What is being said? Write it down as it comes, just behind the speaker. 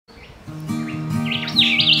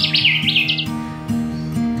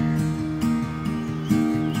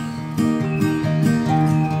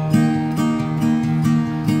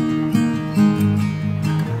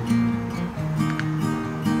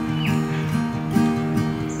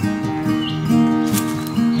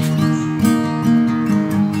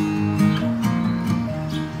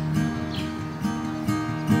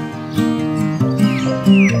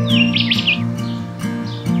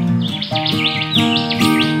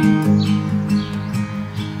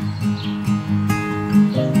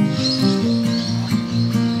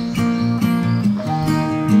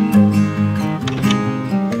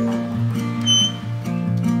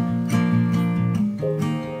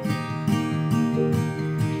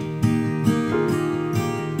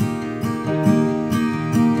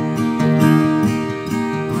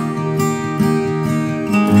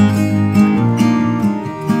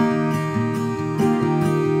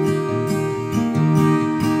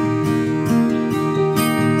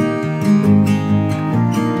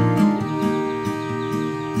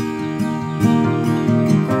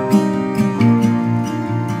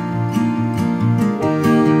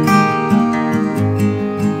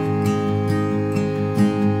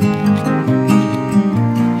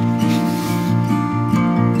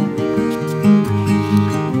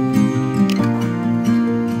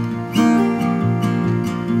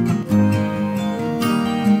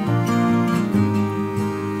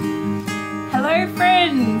Hello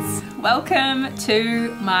friends! Welcome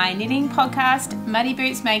to my knitting podcast, Muddy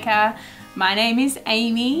Boots Maker. My name is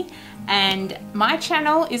Amy and my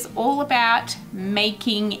channel is all about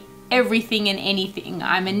making everything and anything.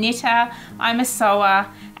 I'm a knitter, I'm a sewer,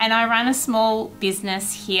 and I run a small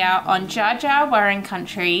business here on Jar Jar Warren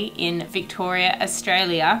Country in Victoria,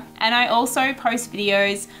 Australia. And I also post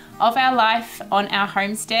videos of our life on our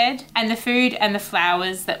homestead and the food and the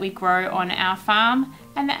flowers that we grow on our farm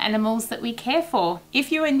and the animals that we care for.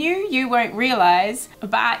 If you are new, you won't realize,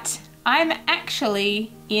 but I'm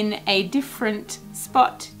actually in a different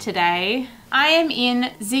spot today. I am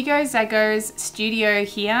in Zigozago's studio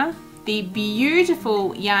here, the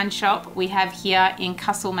beautiful yarn shop we have here in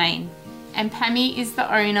Castlemaine. And Pammy is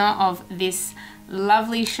the owner of this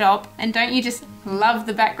lovely shop. And don't you just love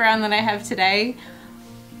the background that I have today?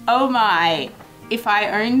 Oh my, if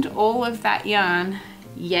I owned all of that yarn,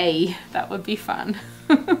 yay, that would be fun.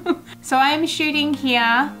 So I am shooting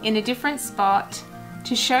here in a different spot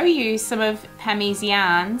to show you some of Pammy's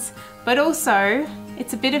yarns, but also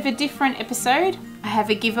it's a bit of a different episode. I have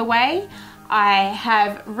a giveaway. I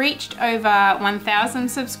have reached over 1,000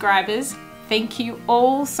 subscribers. Thank you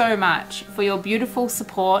all so much for your beautiful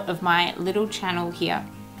support of my little channel here.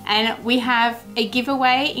 And we have a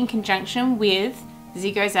giveaway in conjunction with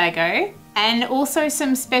Zigozago and also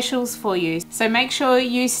some specials for you. So make sure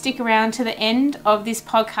you stick around to the end of this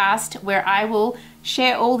podcast where I will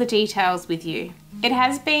share all the details with you. It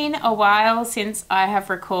has been a while since I have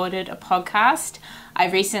recorded a podcast. I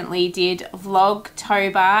recently did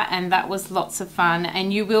Vlogtober and that was lots of fun,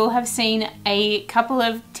 and you will have seen a couple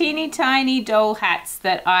of teeny tiny doll hats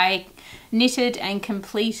that I knitted and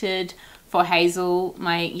completed for Hazel,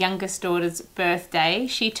 my youngest daughter's birthday.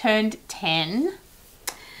 She turned 10.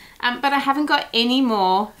 But I haven't got any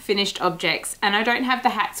more finished objects and I don't have the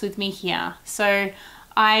hats with me here. So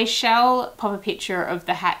I shall pop a picture of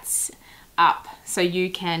the hats up so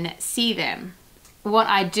you can see them. What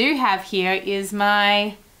I do have here is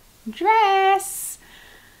my dress.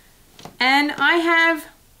 And I have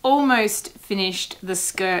almost finished the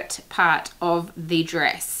skirt part of the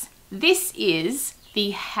dress. This is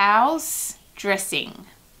the house dressing.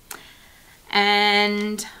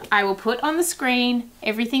 And I will put on the screen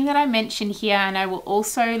everything that I mentioned here, and I will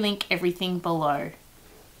also link everything below.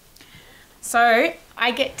 So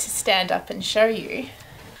I get to stand up and show you.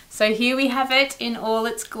 So here we have it in all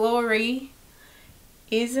its glory.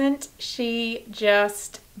 Isn't she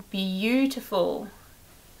just beautiful?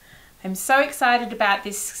 I'm so excited about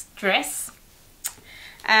this dress.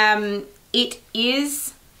 It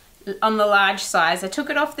is on the large size. I took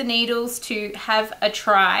it off the needles to have a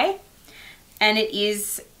try, and it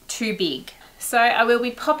is too big. So I will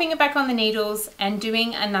be popping it back on the needles and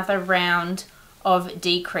doing another round of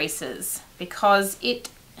decreases because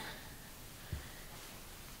it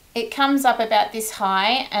comes up about this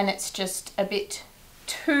high and it's just a bit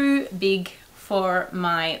too big for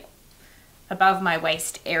my above my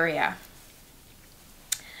waist area.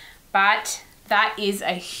 But that is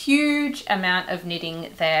a huge amount of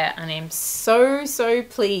knitting there and I'm so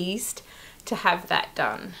pleased to have that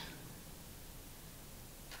done.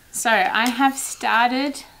 So I have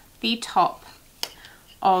started the top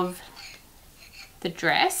of the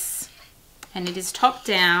dress and it is top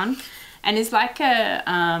down and is like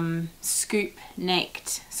a scoop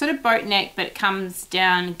necked, sort of boat neck, but it comes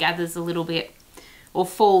down, gathers a little bit or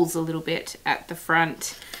falls a little bit at the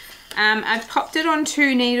front. I've popped it on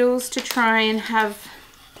 2 needles to try and have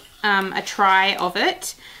a try of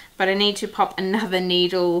it, but I need to pop another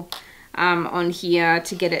needle on here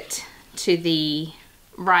to get it to the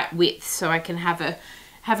right width so I can have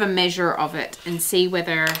a measure of it and see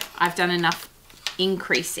whether I've done enough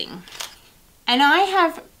increasing. And I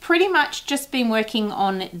have pretty much just been working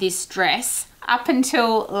on this dress up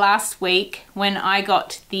until last week when I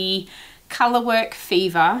got the Colourwork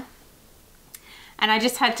fever and I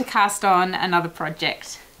just had to cast on another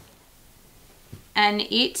project. And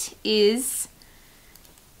it is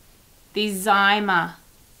the Zyma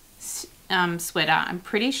sweater. I'm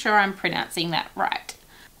pretty sure I'm pronouncing that right.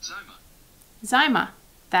 Zyma,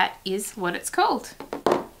 that is what it's called.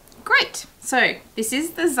 Great, so this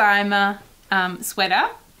is the Zyma sweater.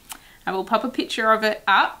 I will pop a picture of it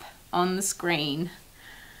up on the screen.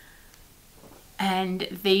 And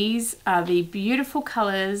these are the beautiful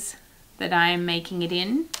colors that I am making it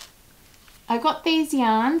in. I got these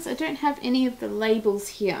yarns, I don't have any of the labels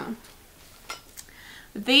here.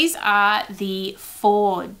 These are the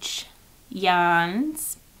Forge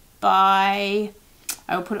yarns by,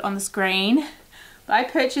 I will put it on the screen. I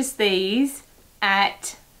purchased these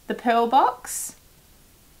at the Pearl Box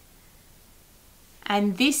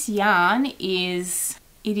And this yarn is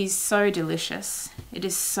so delicious. It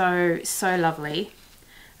is so lovely.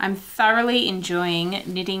 I'm thoroughly enjoying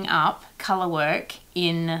knitting up colour work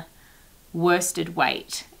in worsted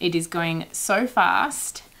weight. It is going so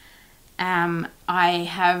fast. I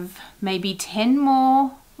have maybe 10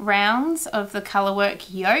 more rounds of the colour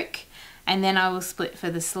work yoke, and then I will split for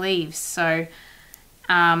the sleeves. So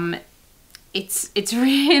it's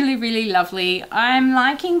really lovely. I'm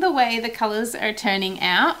liking the way the colours are turning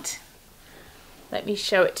out. Let me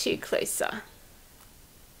show it to you closer.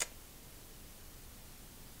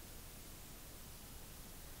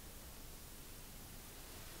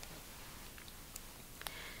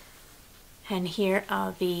 And here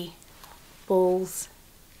are the balls.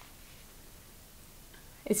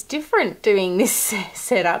 It's different doing this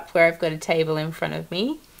setup where I've got a table in front of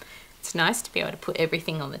me. It's nice to be able to put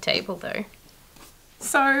everything on the table though.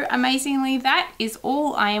 So amazingly, that is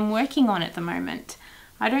all I am working on at the moment.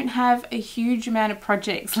 I don't have a huge amount of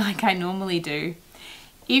projects like I normally do.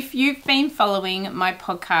 If you've been following my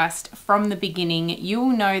podcast from the beginning,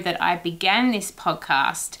 you'll know that I began this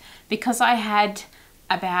podcast because I had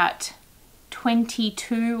about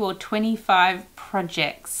 22 or 25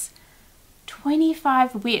 projects.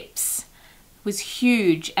 25 whips was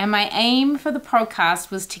huge, and my aim for the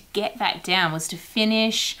podcast was to get that down, was to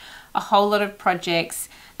finish a whole lot of projects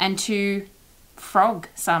and to frog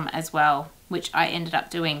some as well, which I ended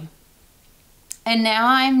up doing. And now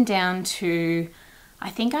I'm down to, I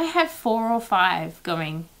think I have 4 or 5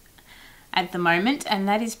 going at the moment, and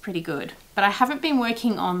that is pretty good. But I haven't been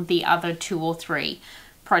working on the other 2 or 3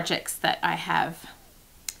 projects that I have.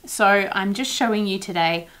 So I'm just showing you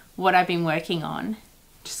today what I've been working on.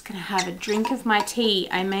 Just gonna have a drink of my tea.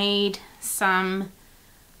 I made some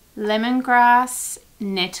lemongrass,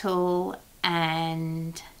 nettle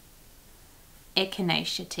and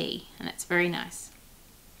echinacea tea, and it's very nice.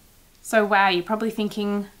 So wow, you're probably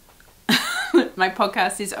thinking my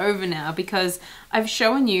podcast is over now because I've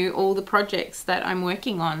shown you all the projects that I'm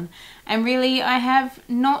working on, and really I have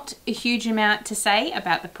not a huge amount to say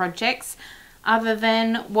about the projects other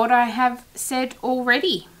than what I have said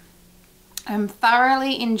already. I'm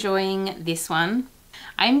thoroughly enjoying this one.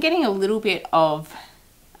 I'm getting a little bit of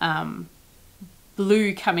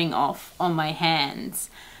blue coming off on my hands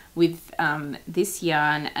with this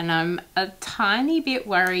yarn, and I'm a tiny bit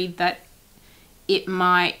worried that it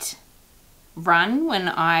might run when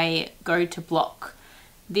I go to block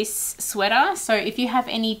this sweater. So if you have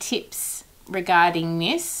any tips regarding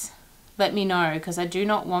this, let me know, because I do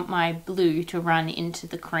not want my blue to run into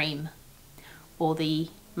the cream or the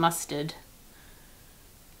mustard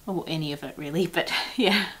or any of it really, but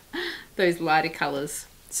yeah, those lighter colors.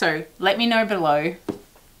 So let me know below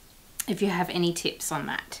if you have any tips on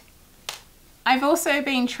that. I've also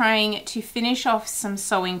been trying to finish off some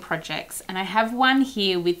sewing projects, and I have one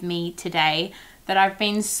here with me today that I've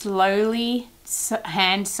been slowly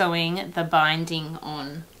hand sewing the binding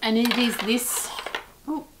on. And it is this,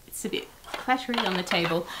 oh, it's a bit clattery on the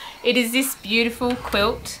table. It is this beautiful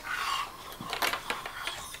quilt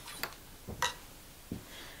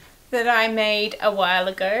that I made a while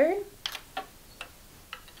ago.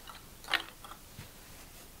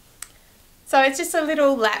 So it's just a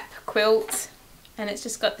little lap quilt, and it's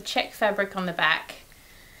just got the check fabric on the back,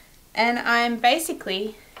 and I'm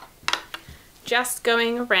basically just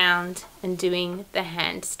going around and doing the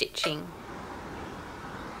hand stitching.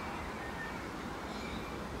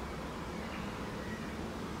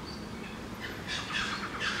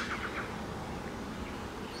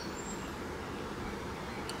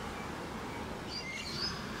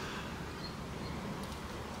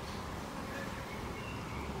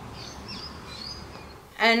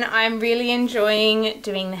 And I'm really enjoying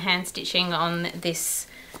doing the hand stitching on this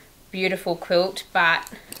beautiful quilt, but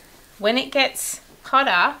when it gets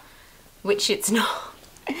hotter, which it's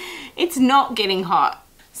not getting hot.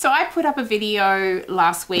 So I put up a video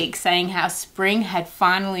last week saying how spring had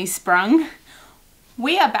finally sprung.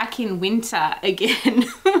 We are back in winter again.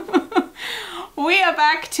 We are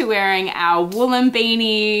back to wearing our woolen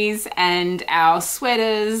beanies and our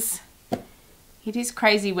sweaters. It is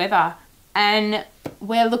crazy weather. And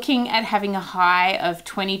we're looking at having a high of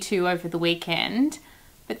 22 over the weekend,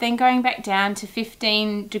 but then going back down to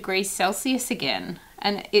 15 degrees Celsius again.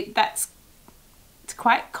 And it's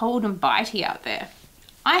quite cold and bitey out there.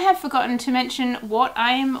 I have forgotten to mention what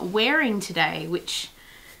I am wearing today, which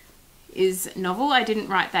is novel. I didn't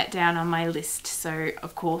write that down on my list, so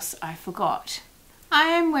of course I forgot. I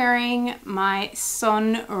am wearing my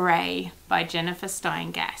Sonrae by Jennifer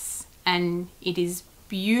Steingass, and it is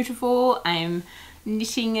beautiful. I'm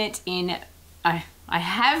knitting it in, I I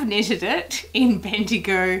have knitted it in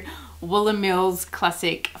Bendigo Woollen Mills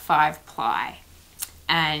Classic 5-ply,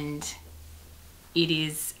 and it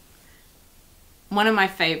is one of my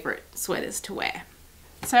favorite sweaters to wear.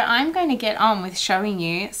 So I'm going to get on with showing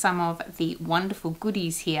you some of the wonderful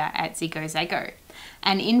goodies here at Zigozago.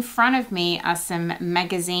 And in front of me are some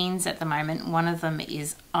magazines at the moment. One of them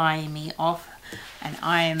is eyeing me off, and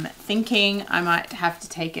I'm thinking I might have to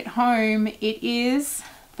take it home. It is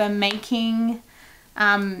the Making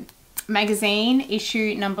magazine,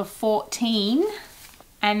 issue number 14.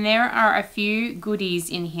 And there are a few goodies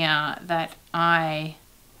in here that I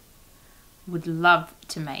would love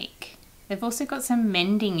to make. They've also got some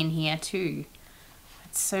mending in here too.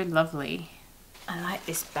 It's so lovely. I like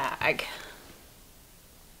this bag.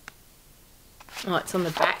 Oh, it's on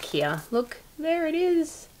the back here. Look, there it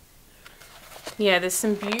is. Yeah, there's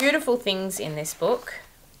some beautiful things in this book.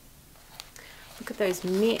 Look at those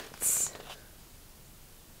mitts.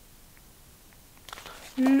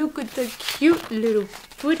 Look at the cute little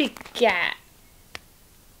footy cat.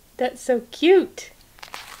 That's so cute.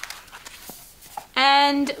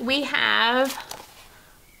 And we have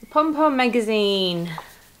the Pom Pom magazine.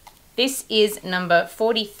 This is number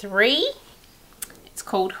 43. It's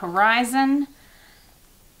called Horizon.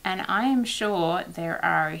 And I am sure there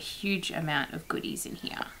are a huge amount of goodies in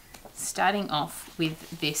here. Starting off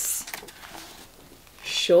with this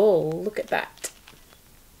shawl. Look at that.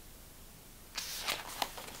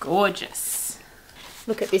 Gorgeous.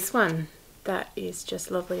 Look at this one. That is just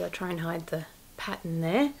lovely. I'll try and hide the pattern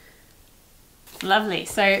there. Lovely.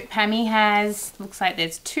 So Pammy has, looks like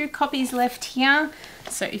there's 2 copies left here.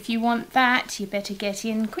 So if you want that, you better get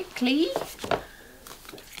in quickly.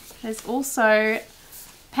 There's also,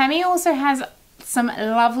 Pammy also has some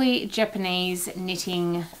lovely Japanese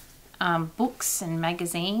knitting books and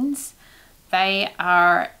magazines. They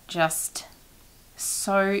are just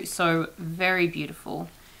so very beautiful.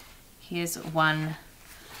 Here's one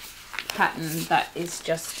pattern that is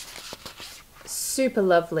just super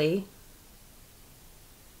lovely.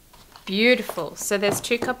 Beautiful. So there's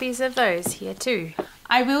 2 copies of those here too.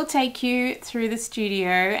 I will take you through the studio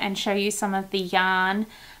and show you some of the yarn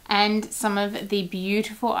and some of the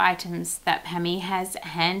beautiful items that Pammy has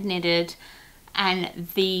hand knitted and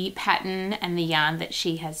the pattern and the yarn that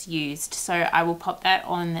she has used. So I will pop that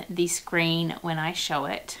on the screen when I show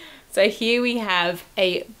it. So here we have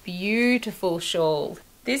a beautiful shawl.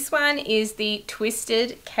 This one is the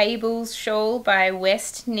Twisted Cables shawl by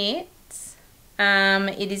West Knits.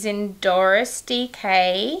 It is in Doris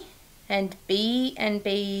DK and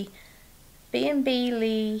B&B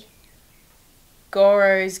Lee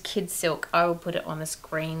Goro's Kid Silk. I will put it on the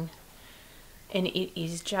screen. And it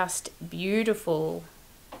is just beautiful.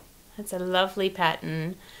 It's a lovely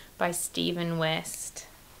pattern by Stephen West.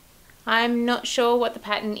 I'm not sure what the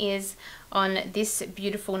pattern is on this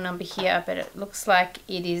beautiful number here, but it looks like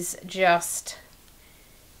it is just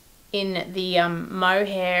in the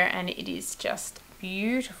mohair, and it is just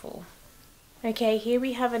beautiful. Okay, here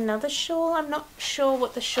we have another shawl. I'm not sure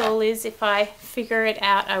what the shawl is. If I figure it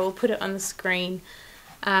out, I will put it on the screen.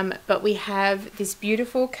 But we have this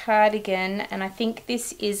beautiful cardigan, and I think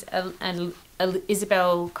this is a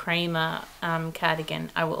Isabell Kraemer cardigan.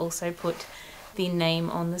 I will also put the name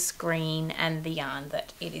on the screen and the yarn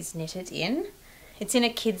that it is knitted in. It's in a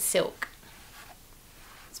kid silk.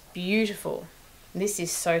 It's beautiful. This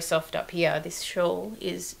is so soft up here. This shawl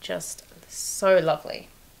is just so lovely.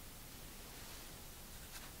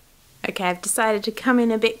 Okay, I've decided to come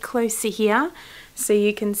in a bit closer here so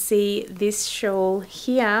you can see this shawl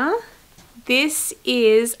here. This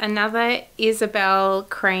is another Isabell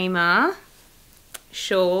Kraemer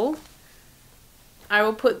shawl. I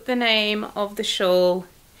will put the name of the shawl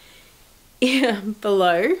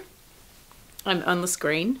below. I'm on the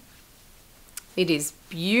screen. It is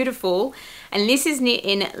beautiful, and this is knit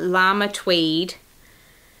in Lama Tweed,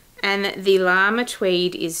 and the Lama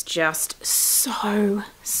Tweed is just so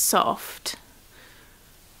soft.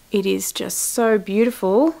 It is just so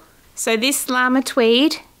beautiful. So this Lama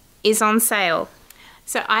Tweed is on sale.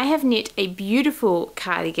 So I have knit a beautiful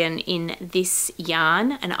cardigan in this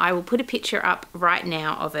yarn, and I will put a picture up right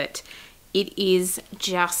now of it. It is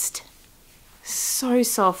just so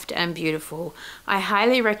soft and beautiful. I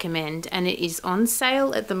highly recommend, and it is on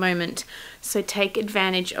sale at the moment, so take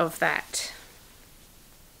advantage of that.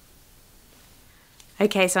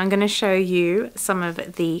 Okay, so I'm going to show you some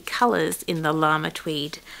of the colours in the Lama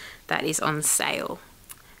Tweed that is on sale.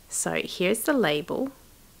 So here's the label.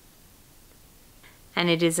 And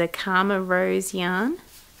it is a CaMaRose yarn,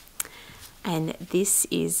 and this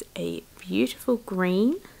is a beautiful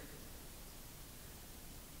green,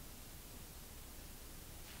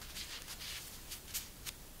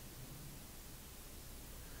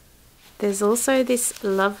 There's also this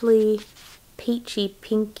lovely peachy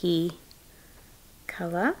pinky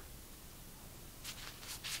colour.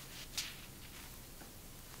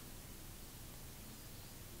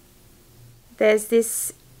 There's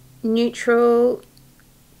this neutral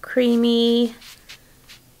creamy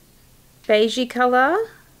beigey colour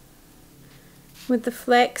with the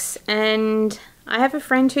flecks, and I have a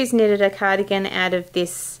friend who's knitted a cardigan out of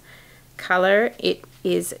this colour. It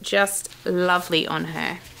is just lovely on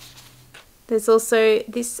her. There's also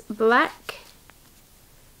this black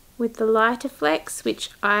with the lighter flecks, which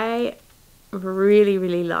I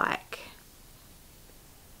really like.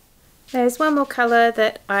 There's one more colour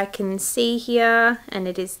that I can see here, and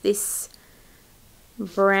it is this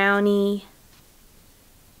browny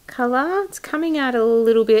colour. It's coming out a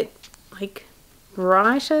little bit like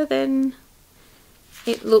brighter than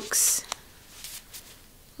it looks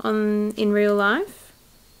in real life.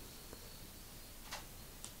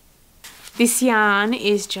 This yarn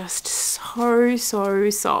is just so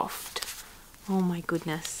soft. Oh my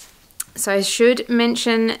goodness. So I should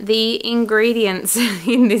mention the ingredients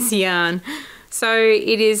in this yarn. So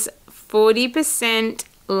it is 40%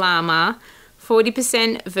 llama,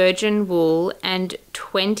 40% virgin wool, and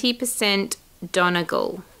 20%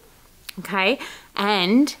 Donegal. Okay,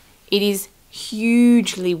 and it is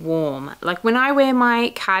hugely warm. Like when I wear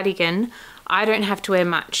my cardigan, I don't have to wear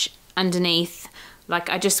much underneath. Like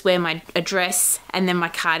I just wear a dress and then my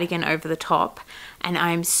cardigan over the top, and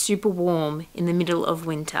I'm super warm in the middle of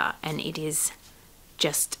winter, and it is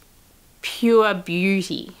just pure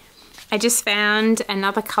beauty. I just found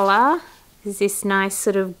another colour. Is this nice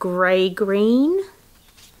sort of grey green.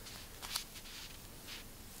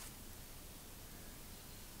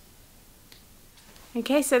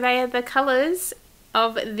 Okay, so they are the colours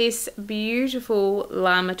of this beautiful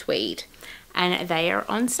llama tweed, and they are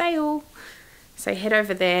on sale. So head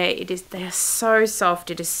over there. They are so soft.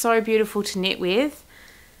 It is so beautiful to knit with.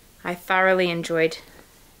 I thoroughly enjoyed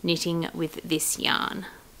knitting with this yarn.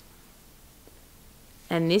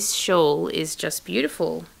 And this shawl is just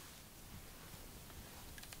beautiful.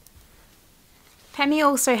 Pammy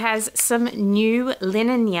also has some new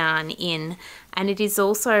linen yarn in, and it is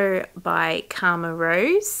also by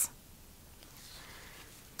CaMaRose.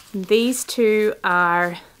 These two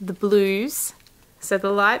are the blues. So the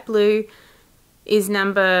light blue is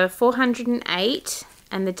number 408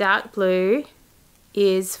 and the dark blue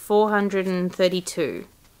is 432.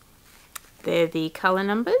 They're the colour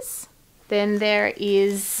numbers. Then there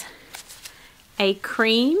is a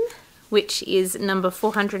cream, which is number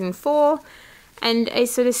 404, and a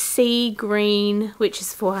sort of sea green, which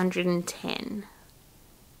is 410.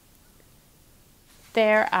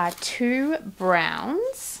 There are two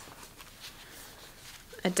browns,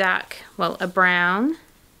 a brown,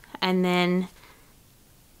 and then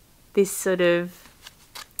this sort of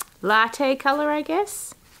latte colour, I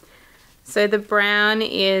guess. So the brown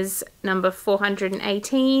is number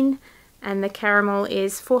 418 and the caramel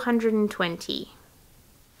is 420.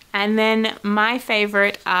 And then my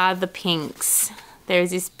favourite are the pinks.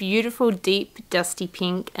 There's this beautiful deep dusty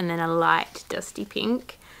pink and then a light dusty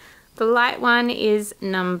pink. The light one is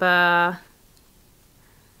number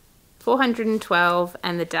 412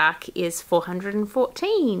 and the dark is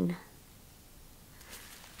 414.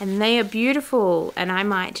 And they are beautiful, and I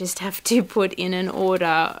might just have to put in an order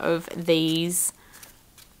of these.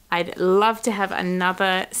 I'd love to have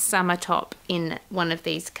another summer top in one of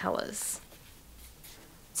these colours.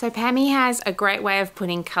 So Pammy has a great way of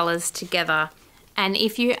putting colours together, and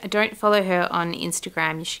if you don't follow her on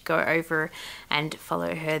Instagram, you should go over and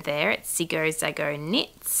follow her there. It's Zigozago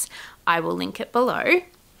Knits. I will link it below.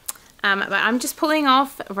 But I'm just pulling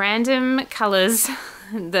off random colours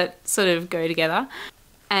that sort of go together,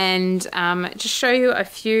 and just show you a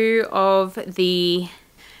few of the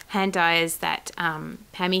hand dyers that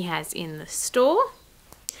Pammy has in the store.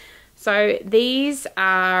 So these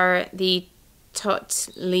are the Tot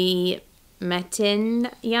le Matin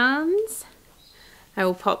yarns. I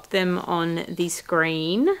will pop them on the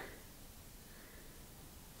screen.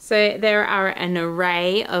 So there are an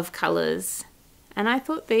array of colours, and I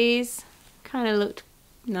thought these kind of looked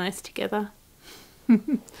nice together.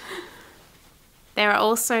 There are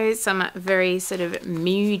also some very sort of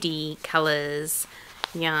moody colours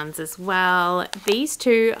yarns as well. These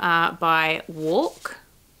two are by Walk.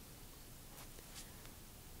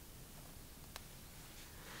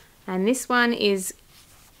 And this one is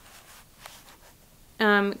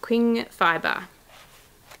Qing Fibre.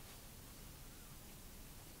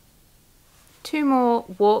 Two more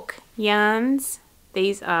Walk yarns.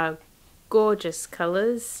 These are gorgeous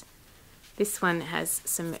colours. This one has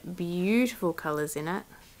some beautiful colours in it.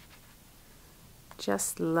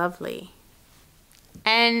 Just lovely.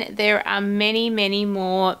 And there are many, many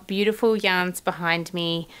more beautiful yarns behind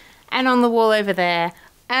me, and on the wall over there,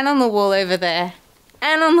 and on the wall over there,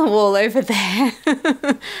 and on the wall over there.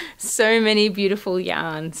 So many beautiful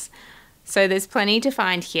yarns. So there's plenty to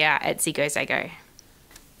find here at Zigozago.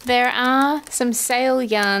 There are some sale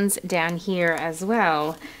yarns down here as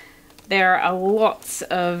well. There are lots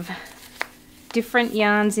of different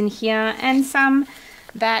yarns in here, and some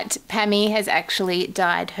that Pammy has actually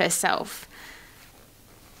dyed herself.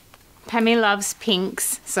 Pammy loves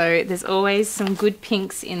pinks, so there's always some good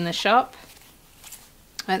pinks in the shop.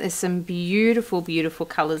 There's some beautiful, beautiful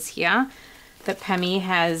colours here that Pammy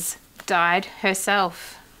has dyed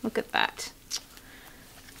herself. Look at that.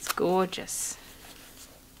 It's gorgeous.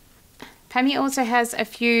 Pammy also has a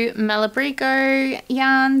few Malabrigo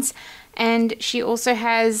yarns, and she also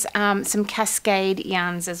has some Cascade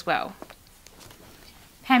yarns as well.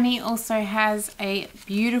 Pammy also has a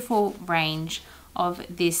beautiful range of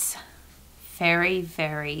this very,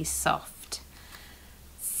 very soft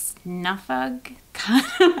Snefnug.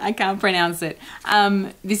 I can't pronounce it.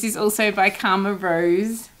 This is also by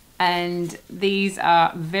CaMaRose, and these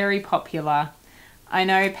are very popular. I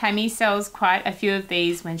know Pammy sells quite a few of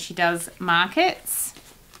these when she does markets.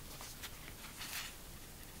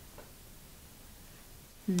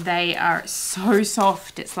 They are so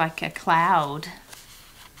soft, it's like a cloud.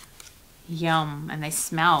 Yum, and they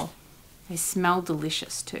smell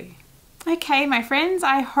delicious too. Okay, my friends,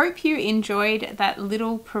 I hope you enjoyed that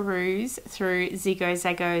little peruse through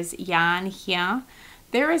Zigozago's yarn here.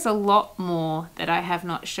 There is a lot more that I have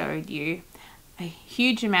not showed you. A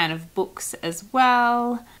huge amount of books as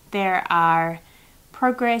well. There are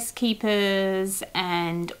progress keepers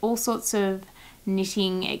and all sorts of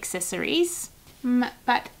knitting accessories.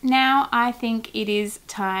 But now I think it is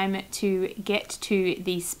time to get to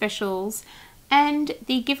the specials and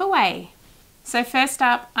the giveaway. So first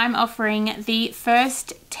up, I'm offering the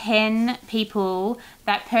first 10 people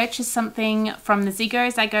that purchase something from the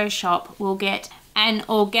Zigozago shop will get an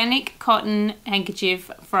organic cotton handkerchief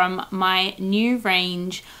from my new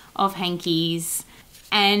range of hankies.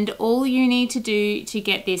 And all you need to do to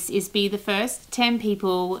get this is be the first 10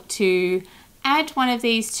 people to add one of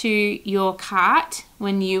these to your cart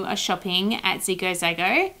when you are shopping at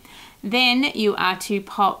Zigozago. Then you are to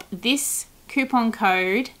pop this coupon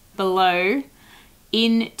code below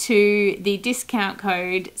into the discount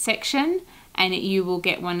code section, and you will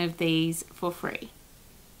get one of these for free.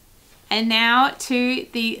 And now to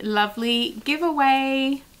the lovely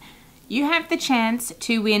giveaway. You have the chance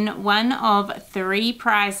to win one of 3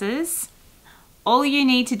 prizes. All you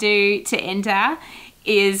need to do to enter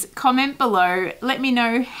is comment below, let me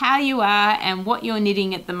know how you are and what you're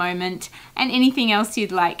knitting at the moment, and anything else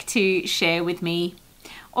you'd like to share with me.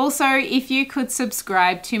 Also, if you could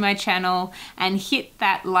subscribe to my channel and hit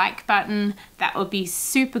that like button, that would be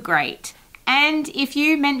super great. And if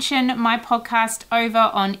you mention my podcast over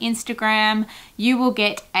on Instagram, you will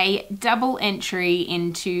get a double entry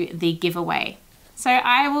into the giveaway. So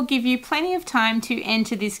I will give you plenty of time to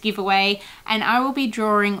enter this giveaway, and I will be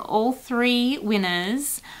drawing all 3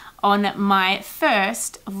 winners on my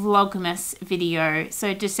first Vlogmas video,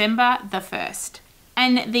 so December the 1st.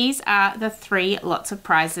 And these are the 3 lots of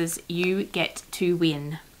prizes you get to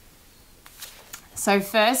win. So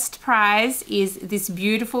first prize is this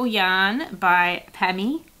beautiful yarn by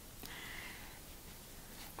Pammy.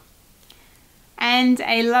 And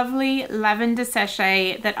a lovely lavender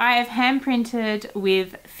sachet that I have hand printed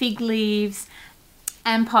with fig leaves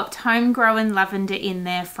and popped homegrown lavender in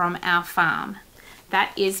there from our farm.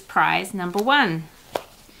 That is prize number 1.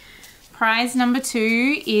 Prize number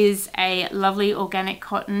 2 is a lovely organic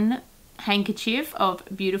cotton handkerchief of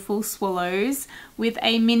beautiful swallows with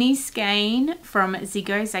a mini skein from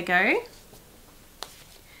Zigozago.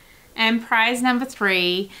 And prize number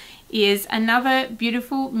 3 is another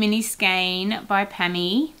beautiful mini skein by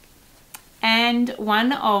Pammy and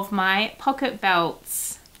one of my pocket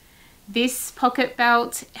belts. This pocket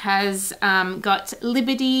belt has got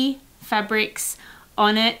Liberty fabrics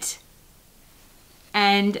on it,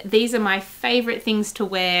 and these are my favorite things to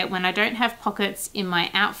wear when I don't have pockets in my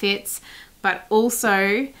outfits, but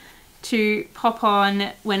also to pop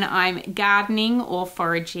on when I'm gardening or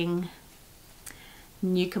foraging.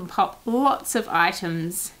 You can pop lots of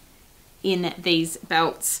items in these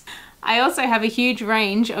belts. I also have a huge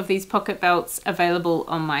range of these pocket belts available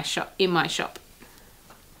on my shop, in my shop,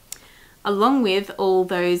 along with all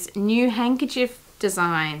those new handkerchief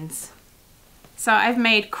designs. So I've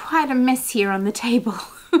made quite a mess here on the table.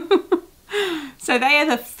 So they are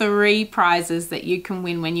the 3 prizes that you can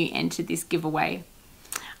win when you enter this giveaway.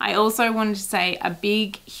 I also wanted to say a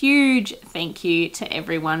big, huge thank you to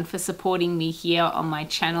everyone for supporting me here on my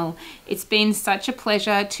channel. It's been such a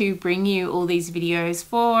pleasure to bring you all these videos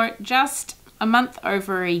for just a month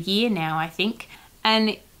over a year now, I think.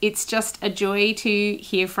 And it's just a joy to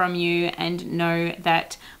hear from you and know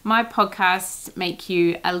that my podcasts make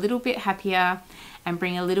you a little bit happier and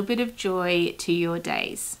bring a little bit of joy to your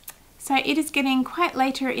days. So it is getting quite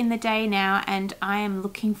later in the day now, and I am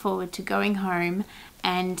looking forward to going home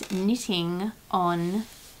and knitting on,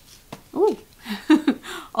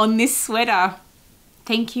 on this sweater.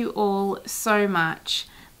 Thank you all so much.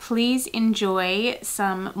 Please enjoy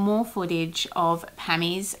some more footage of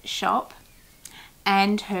Pammy's shop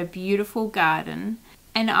and her beautiful garden,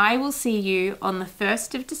 and I will see you on the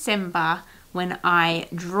 1st of December when I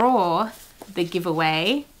draw the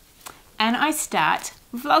giveaway and I start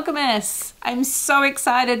Vlogmas. I'm so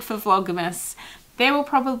excited for Vlogmas. There will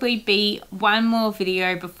probably be one more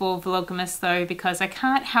video before Vlogmas though, because I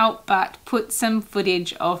can't help but put some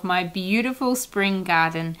footage of my beautiful spring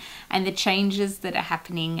garden and the changes that are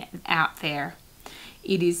happening out there.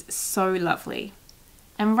 It is so lovely.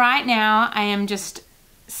 And right now I am just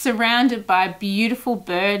surrounded by beautiful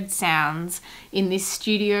bird sounds in this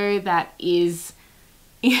studio that is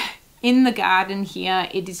in the garden here.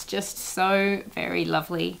 It is just so very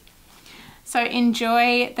lovely. So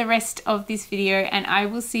enjoy the rest of this video and I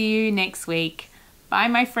will see you next week. Bye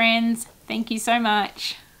my friends. Thank you so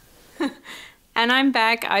much. And I'm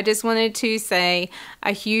back. I just wanted to say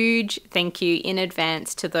a huge thank you in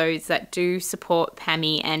advance to those that do support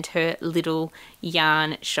Pammy and her little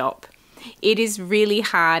yarn shop. It is really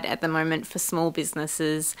hard at the moment for small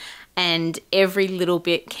businesses and every little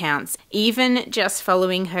bit counts. Even just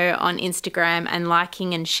following her on Instagram and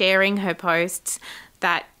liking and sharing her posts,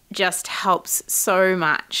 that just helps so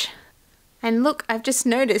much. And look, I've just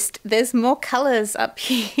noticed there's more colours up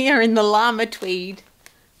here in the Lama tweed.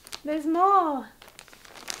 There's more.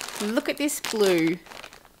 Look at this blue.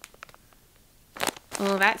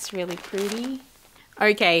 Oh, that's really pretty.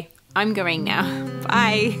 Okay, I'm going now.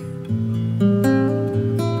 Bye.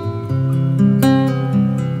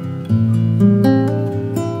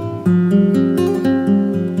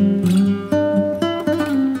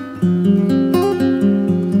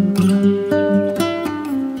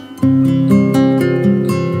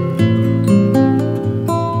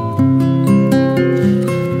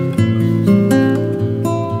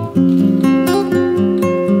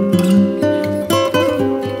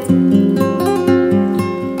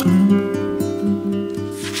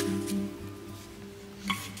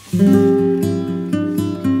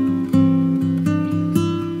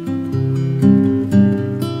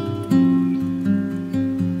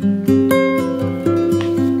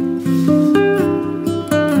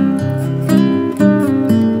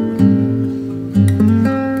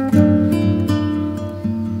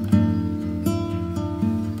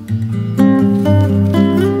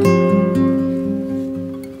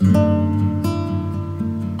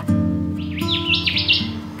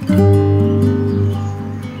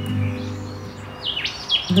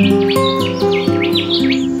 Thank you.